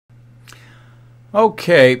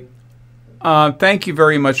Okay, thank you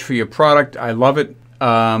very much for your product. I love it.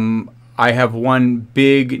 I have one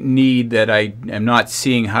big need that I am not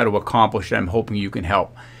seeing how to accomplish, and I'm hoping you can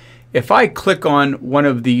help. If I click on one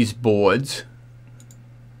of these boards,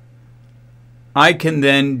 I can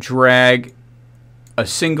then drag a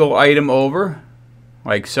single item over,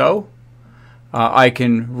 like so. I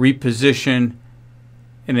can reposition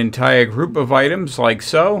an entire group of items, like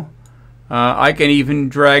so. I can even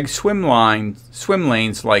drag swim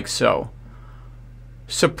lanes, like so.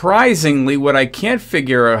 Surprisingly, what I can't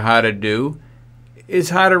figure out how to do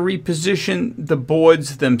is how to reposition the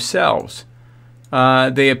boards themselves.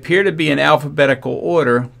 They appear to be in alphabetical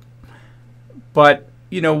order, but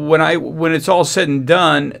you know, when it's all said and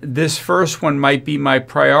done, this first one might be my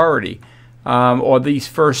priority, or these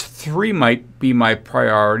first three might be my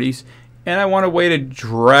priorities, and I want a way to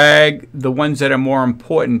drag the ones that are more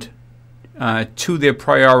important to their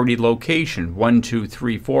priority location, 1, 2,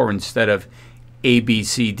 3, 4, instead of A, B,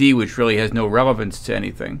 C, D, which really has no relevance to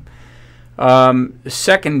anything.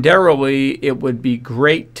 Secondarily, it would be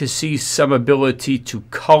great to see some ability to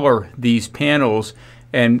color these panels,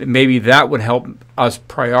 and maybe that would help us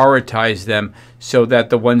prioritize them so that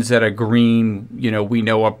the ones that are green, you know, we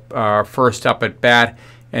know are first up at bat,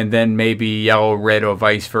 and then maybe yellow, red, or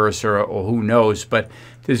vice versa, or who knows. But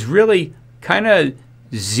there's really kind of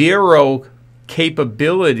zero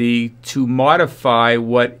capability to modify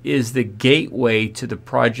what is the gateway to the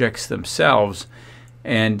projects themselves,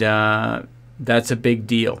 and that's a big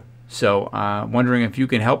deal. So wondering if you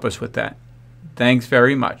can help us with that. Thanks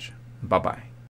very much. Bye-bye.